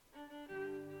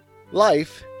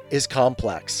Life is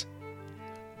complex.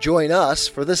 Join us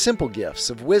for the simple gifts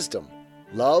of wisdom,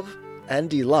 love, and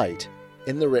delight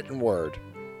in the written word.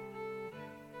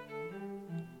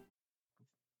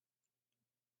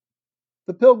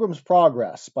 The Pilgrim's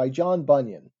Progress by John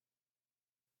Bunyan.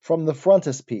 From the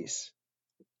frontispiece.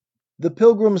 The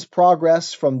Pilgrim's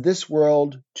Progress from this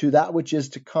world to that which is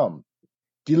to come,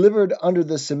 delivered under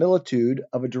the similitude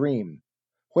of a dream,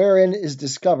 wherein is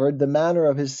discovered the manner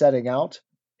of his setting out,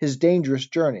 his dangerous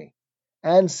journey,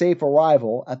 and safe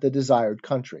arrival at the desired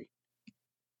country.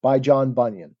 By John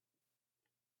Bunyan.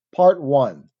 Part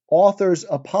 1. Author's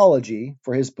Apology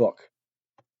for his book.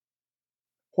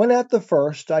 When at the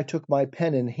first I took my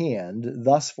pen in hand,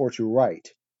 thus for to write,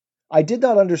 I did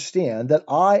not understand that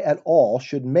I at all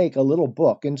should make a little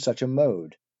book in such a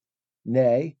mode.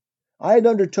 Nay, I had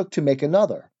undertook to make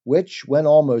another, which, when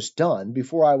almost done,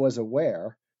 before I was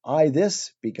aware, I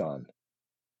this begun.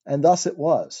 And thus it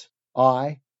was,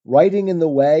 I, writing in the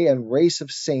way and race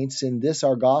of saints in this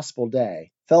our gospel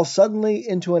day, fell suddenly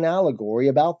into an allegory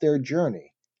about their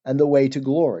journey and the way to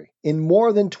glory, in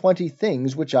more than 20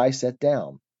 things which I set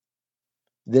down.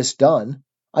 This done,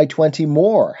 I 20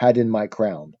 more had in my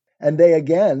crown, and they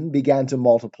again began to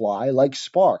multiply like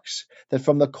sparks that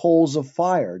from the coals of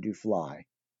fire do fly.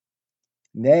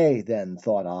 Nay, then,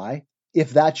 thought I,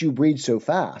 if that you breed so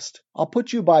fast, I'll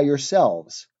put you by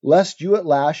yourselves, lest you at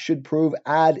last should prove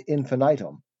ad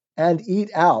infinitum, and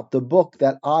eat out the book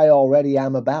that I already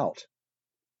am about.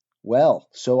 Well,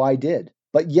 so I did,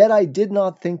 but yet I did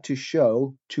not think to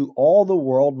show to all the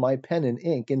world my pen and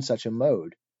ink in such a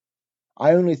mode.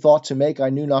 I only thought to make I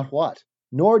knew not what,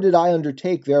 nor did I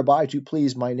undertake thereby to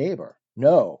please my neighbor.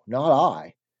 No, not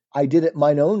I. I did it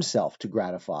mine own self to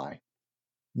gratify.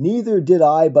 Neither did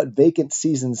I but vacant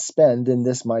seasons spend in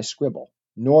this my scribble,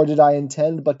 nor did I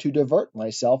intend but to divert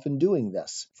myself in doing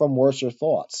this, from worser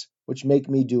thoughts, which make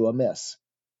me do amiss.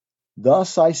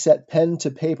 Thus I set pen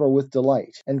to paper with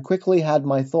delight, and quickly had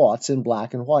my thoughts in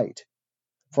black and white.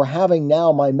 For having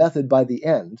now my method by the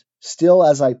end, still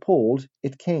as I pulled,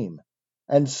 it came,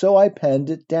 and so I penned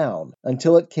it down,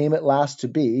 until it came at last to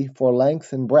be, for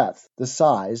length and breadth, the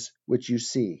size which you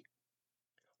see.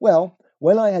 Well,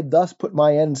 when I had thus put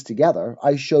my ends together,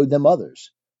 I showed them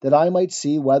others, that I might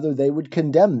see whether they would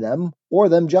condemn them or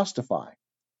them justify.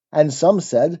 And some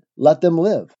said, let them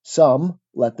live, some,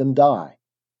 let them die.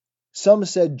 Some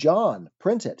said, John,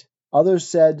 print it. Others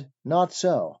said, not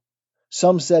so.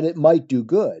 Some said it might do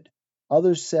good.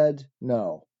 Others said,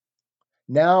 no.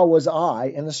 Now was I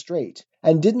in a strait,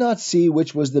 and did not see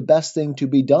which was the best thing to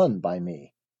be done by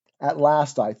me. At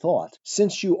last I thought,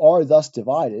 since you are thus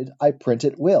divided, I print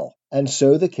it will, and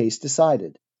so the case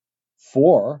decided.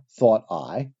 For, thought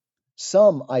I,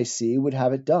 some, I see, would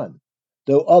have it done,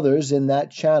 though others in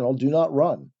that channel do not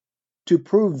run. To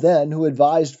prove then who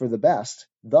advised for the best,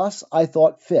 thus I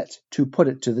thought fit to put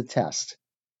it to the test.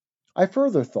 I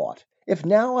further thought, if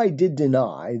now I did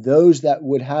deny those that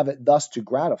would have it thus to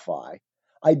gratify,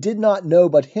 I did not know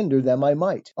but hinder them I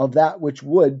might, of that which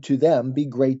would to them be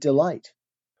great delight.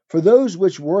 For those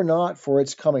which were not for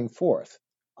its coming forth,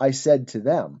 I said to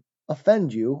them,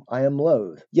 offend you I am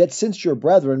loath, yet since your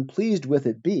brethren pleased with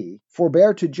it be,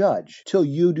 forbear to judge, till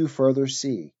you do further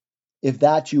see. If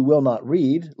that you will not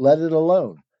read, let it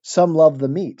alone. Some love the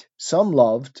meat, some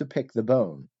love to pick the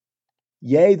bone.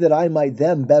 Yea, that I might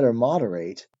them better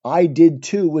moderate, I did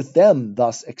too with them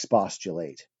thus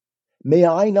expostulate. May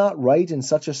I not write in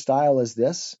such a style as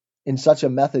this, in such a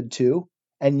method too,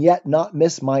 and yet not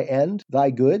miss my end,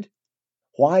 thy good?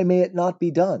 Why may it not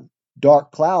be done?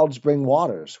 Dark clouds bring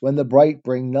waters, when the bright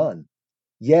bring none.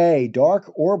 Yea,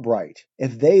 dark or bright,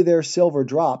 if they their silver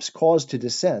drops cause to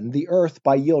descend, the earth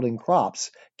by yielding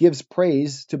crops gives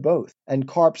praise to both, and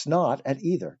carps not at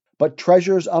either, but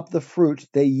treasures up the fruit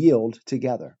they yield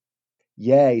together.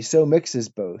 Yea, so mixes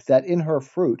both, that in her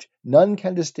fruit none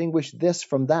can distinguish this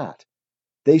from that.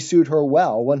 They suit her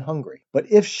well when hungry,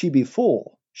 but if she be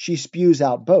full, she spews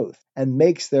out both, and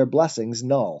makes their blessings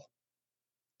null.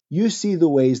 You see the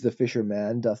ways the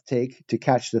fisherman doth take to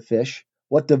catch the fish,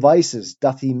 what devices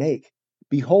doth he make?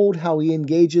 Behold how he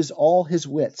engages all his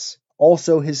wits,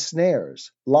 also his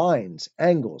snares, lines,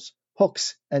 angles,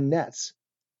 hooks, and nets.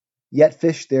 Yet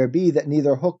fish there be that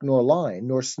neither hook nor line,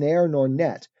 nor snare nor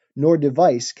net, nor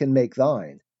device can make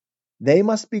thine. They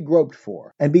must be groped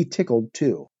for, and be tickled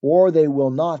too, or they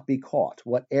will not be caught,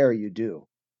 whate'er you do.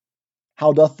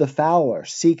 How doth the fowler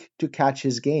seek to catch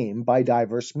his game by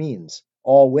divers means,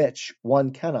 all which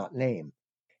one cannot name?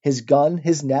 His gun,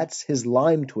 his nets, his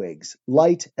lime twigs,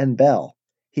 light and bell.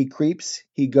 He creeps,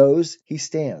 he goes, he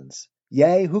stands.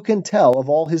 Yea, who can tell of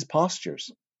all his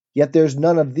postures? Yet there's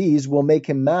none of these will make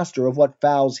him master of what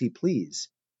fowls he please.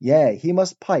 Yea, he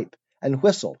must pipe and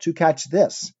whistle to catch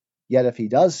this, yet if he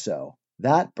does so,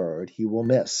 that bird he will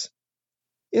miss.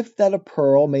 If that a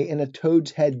pearl may in a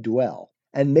toad's head dwell,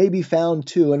 and may be found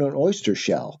too in an oyster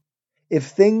shell, if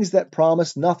things that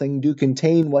promise nothing do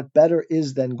contain what better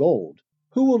is than gold,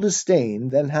 who will disdain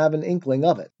than have an inkling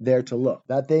of it, there to look,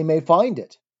 that they may find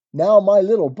it? Now my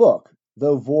little book,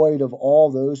 though void of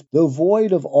all those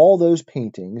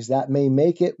paintings that may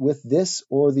make it with this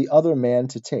or the other man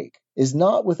to take, is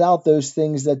not without those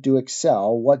things that do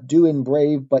excel what do in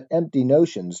brave but empty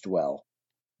notions dwell.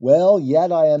 Well,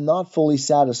 yet I am not fully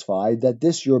satisfied that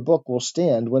this your book will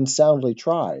stand when soundly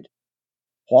tried.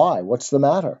 Why, what's the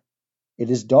matter? It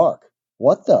is dark.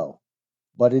 What though?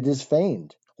 But it is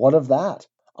feigned. What of that?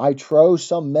 I trow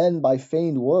some men by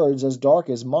feigned words as dark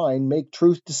as mine make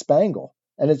truth to spangle,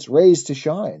 and its rays to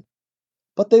shine.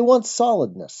 But they want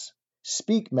solidness.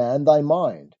 Speak, man, thy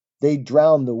mind. They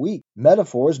drown the weak.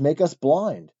 Metaphors make us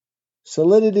blind.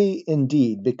 Solidity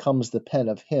indeed becomes the pen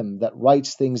of him that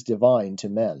writes things divine to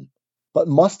men. But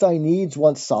must I needs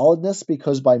want solidness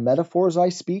because by metaphors I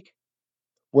speak?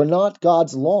 Were not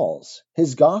God's laws,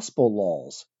 his gospel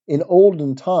laws, in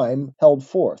olden time held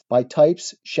forth by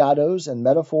types, shadows, and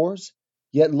metaphors?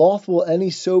 Yet loth will any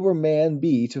sober man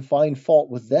be to find fault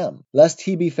with them, lest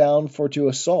he be found for to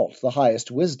assault the highest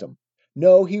wisdom.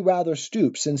 No, he rather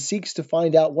stoops and seeks to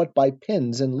find out what by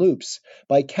pins and loops,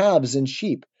 by calves and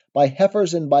sheep, by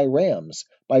heifers and by rams,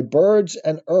 by birds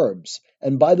and herbs,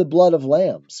 and by the blood of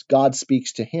lambs, God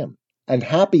speaks to him. And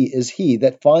happy is he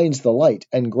that finds the light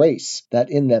and grace that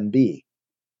in them be.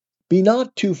 Be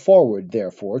not too forward,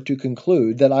 therefore, to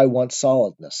conclude that I want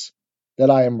solidness, that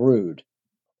I am rude.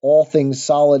 All things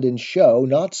solid in show,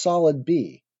 not solid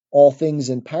be. All things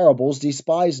in parables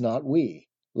despise not we.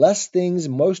 Lest things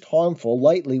most harmful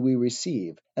lightly we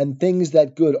receive, and things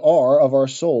that good are of our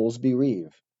souls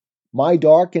bereave. My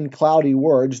dark and cloudy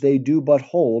words they do but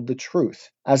hold the truth,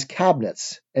 as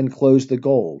cabinets enclose the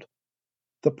gold.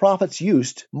 The prophets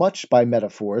used much by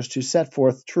metaphors to set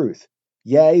forth truth.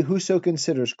 Yea, whoso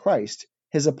considers Christ,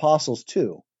 his apostles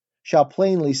too, shall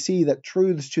plainly see that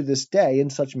truths to this day in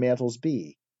such mantles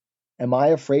be. Am I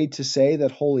afraid to say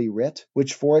that Holy Writ,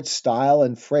 which for its style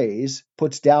and phrase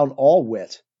puts down all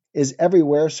wit, is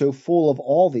everywhere so full of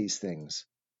all these things,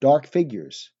 dark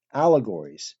figures,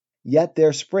 allegories, yet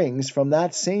there springs from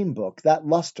that same book that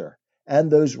lustre,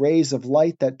 and those rays of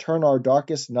light that turn our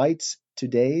darkest nights to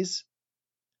days?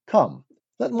 Come,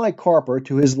 let my carper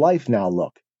to his life now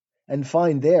look, and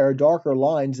find there darker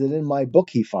lines than in my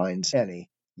book he finds any.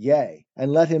 Yea,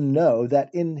 and let him know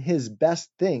that in his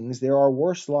best things there are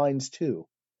worse lines too.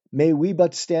 May we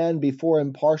but stand before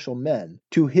impartial men,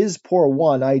 to his poor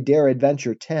one I dare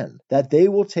adventure 10, that they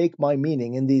will take my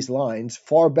meaning in these lines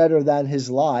far better than his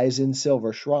lies in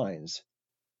silver shrines.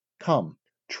 Come,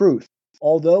 truth,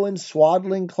 although in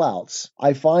swaddling clouts,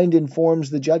 I find informs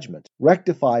the judgment,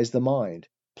 rectifies the mind,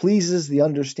 pleases the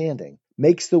understanding,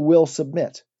 makes the will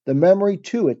submit. The memory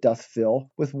too it doth fill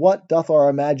with what doth our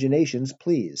imaginations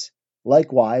please.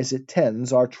 Likewise it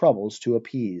tends our troubles to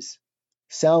appease.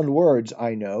 Sound words,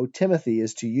 I know, Timothy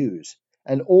is to use,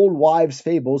 and old wives'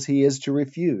 fables he is to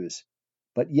refuse.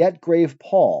 But yet grave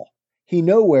Paul, he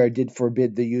nowhere did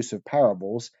forbid the use of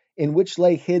parables, in which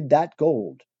lay hid that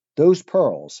gold, those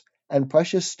pearls, and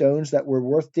precious stones that were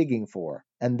worth digging for,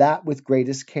 and that with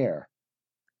greatest care.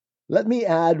 Let me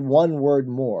add one word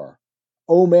more.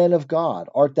 O man of God,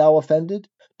 art thou offended?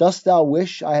 Dost thou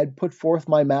wish I had put forth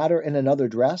my matter in another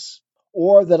dress?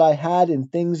 Or that I had in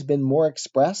things been more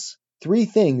express? 3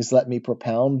 things let me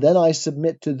propound, then I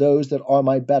submit to those that are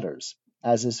my betters,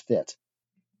 as is fit.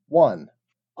 1.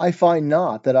 I find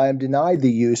not that I am denied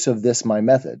the use of this my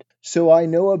method, so I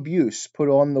no abuse put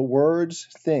on the words,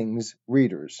 things,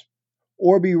 readers,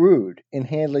 or be rude in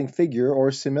handling figure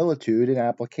or similitude in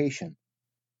application.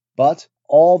 But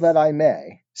all that I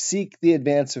may, seek the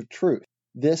advance of truth,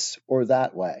 this or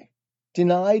that way.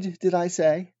 Denied, did I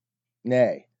say?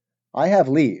 Nay, I have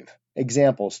leave,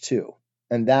 examples too,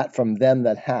 and that from them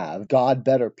that have, God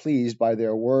better pleased by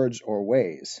their words or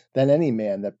ways, than any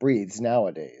man that breathes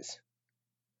nowadays.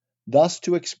 Thus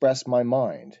to express my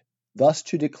mind, thus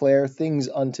to declare things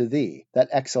unto thee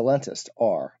that excellentest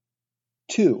are.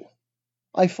 2.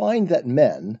 I find that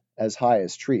men, as high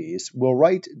as trees, will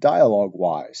write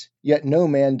dialogue-wise, yet no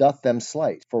man doth them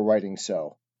slight for writing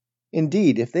so.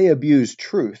 Indeed, if they abuse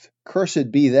truth,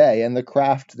 cursed be they and the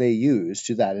craft they use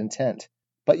to that intent.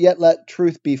 But yet let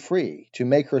truth be free, to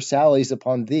make her sallies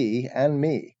upon thee and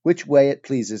me, which way it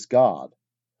pleases God.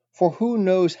 For who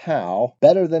knows how,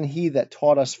 better than he that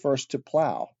taught us first to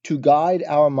plough, to guide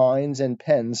our minds and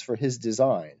pens for his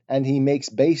design, and he makes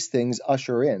base things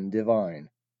usher in divine.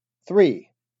 3.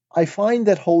 I find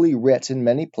that Holy Writ in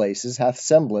many places hath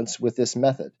semblance with this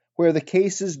method, where the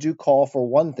cases do call for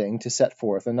one thing to set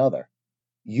forth another.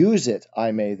 Use it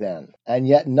I may then, and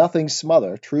yet nothing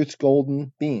smother truth's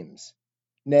golden beams.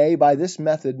 Nay, by this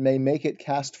method may make it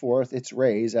cast forth its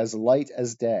rays as light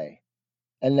as day.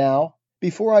 And now,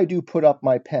 before I do put up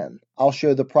my pen, I'll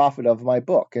show the profit of my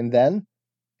book, and then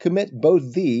commit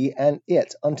both thee and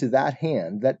it unto that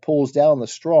hand that pulls down the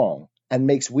strong, and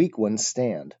makes weak ones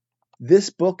stand.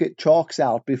 This book it chalks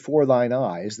out before thine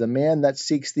eyes the man that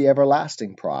seeks the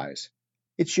everlasting prize.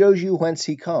 It shows you whence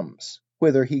he comes,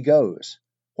 whither he goes,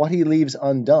 what he leaves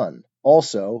undone,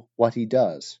 also what he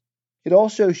does. It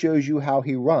also shows you how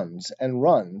he runs, and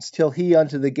runs, till he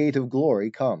unto the gate of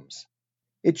glory comes.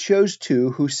 It shows too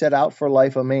who set out for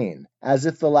life amain, as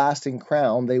if the lasting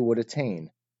crown they would attain.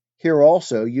 Here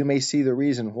also you may see the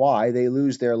reason why they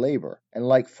lose their labor, and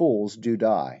like fools do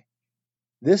die.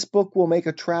 This book will make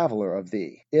a traveller of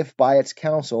thee, if by its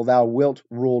counsel thou wilt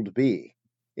ruled be.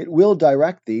 It will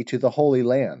direct thee to the Holy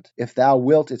Land, if thou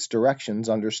wilt its directions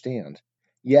understand.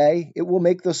 Yea, it will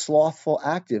make the slothful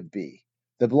active be,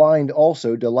 the blind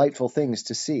also delightful things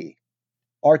to see.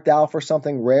 Art thou for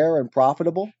something rare and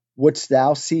profitable? Wouldst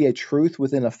thou see a truth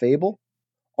within a fable?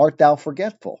 Art thou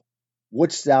forgetful?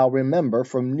 Wouldst thou remember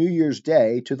from New Year's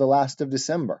Day to the last of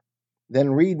December?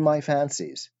 Then read my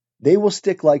fancies. They will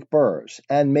stick like burrs,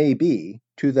 and may be,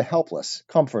 to the helpless,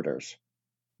 comforters.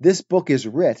 This book is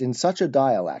writ in such a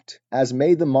dialect as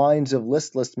may the minds of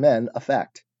listless men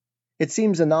affect. It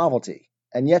seems a novelty,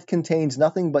 and yet contains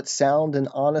nothing but sound and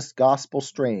honest gospel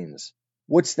strains.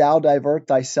 Wouldst thou divert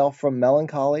thyself from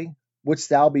melancholy? Wouldst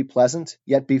thou be pleasant,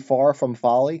 yet be far from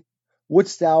folly?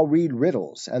 Wouldst thou read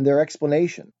riddles and their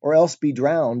explanation, or else be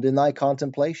drowned in thy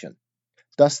contemplation?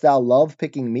 Dost thou love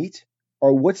picking meat?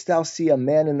 Or wouldst thou see a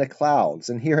man in the clouds,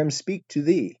 and hear him speak to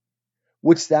thee?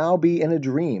 Wouldst thou be in a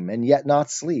dream, and yet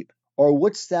not sleep? Or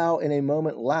wouldst thou in a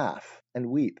moment laugh and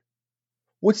weep?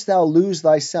 Wouldst thou lose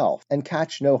thyself, and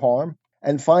catch no harm,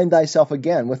 and find thyself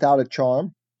again without a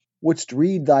charm? Wouldst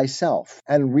read thyself,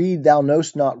 and read thou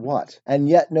knowst not what, and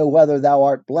yet know whether thou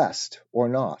art blessed or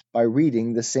not, by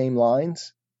reading the same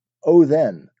lines? O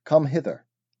then, come hither,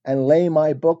 and lay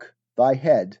my book, thy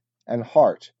head and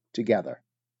heart together.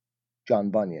 John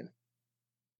Bunyan.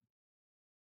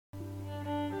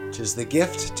 'Tis the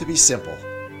gift to be simple.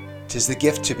 'Tis the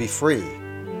gift to be free.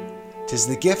 'Tis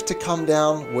the gift to come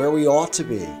down where we ought to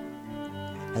be.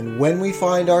 And when we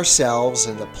find ourselves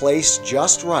in the place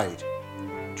just right,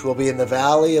 'twill be in the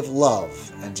valley of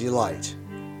love and delight.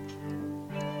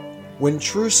 When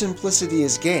true simplicity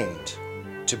is gained,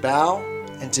 to bow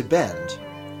and to bend,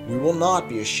 we will not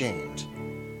be ashamed.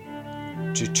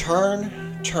 To turn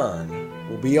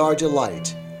will be our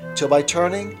delight, till by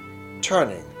turning,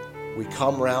 we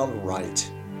come round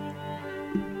right.